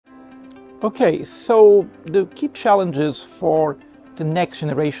Okay, so the key challenges for the next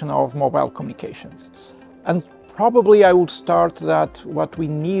generation of mobile communications. And probably I would start that what we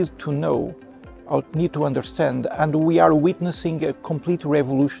need to know or need to understand, and we are witnessing a complete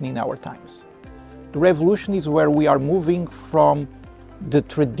revolution in our times. The revolution is where we are moving from the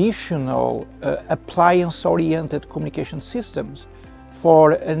traditional appliance-oriented communication systems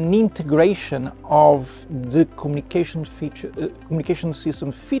for an integration of the communication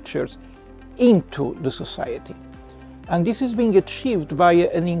system features into the society. And this is being achieved by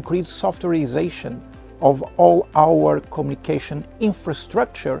an increased softwareization of all our communication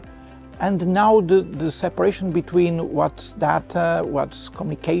infrastructure, and now the separation between what's data, what's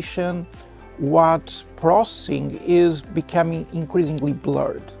communication, what's processing is becoming increasingly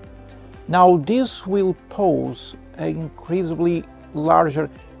blurred. Now this will pose an increasingly larger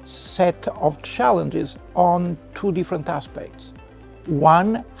set of challenges on two different aspects.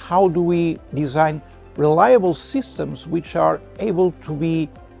 One, how do we design reliable systems which are able to be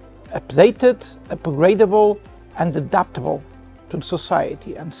updated, upgradable, and adaptable to the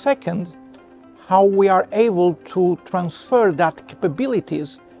society? And second, how we are able to transfer that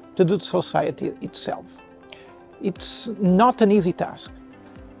capabilities to the society itself. It's not an easy task,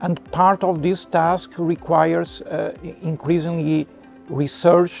 and part of this task requires increasingly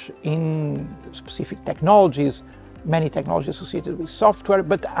research in specific technologies, many technologies associated with software,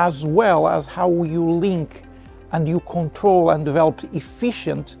 but as well as how you link and you control and develop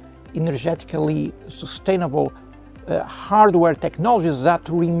efficient, energetically sustainable hardware technologies that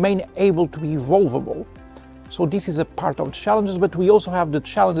remain able to be evolvable. So this is a part of the challenges, but we also have the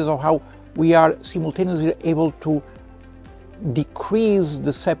challenges of how we are simultaneously able to decrease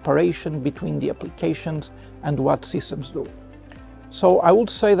the separation between the applications and what systems do. So I would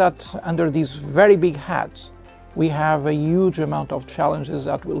say that under these very big hats, we have a huge amount of challenges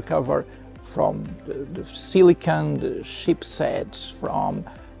that will cover from the silicon, the chipsets, from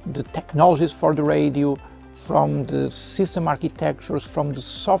the technologies for the radio, from the system architectures, from the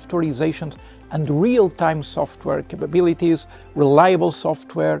softwareizations and real-time software capabilities, reliable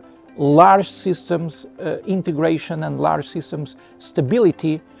software, large systems integration and large systems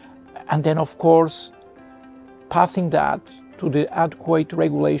stability, and then of course passing that to the adequate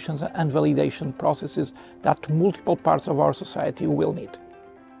regulations and validation processes that multiple parts of our society will need.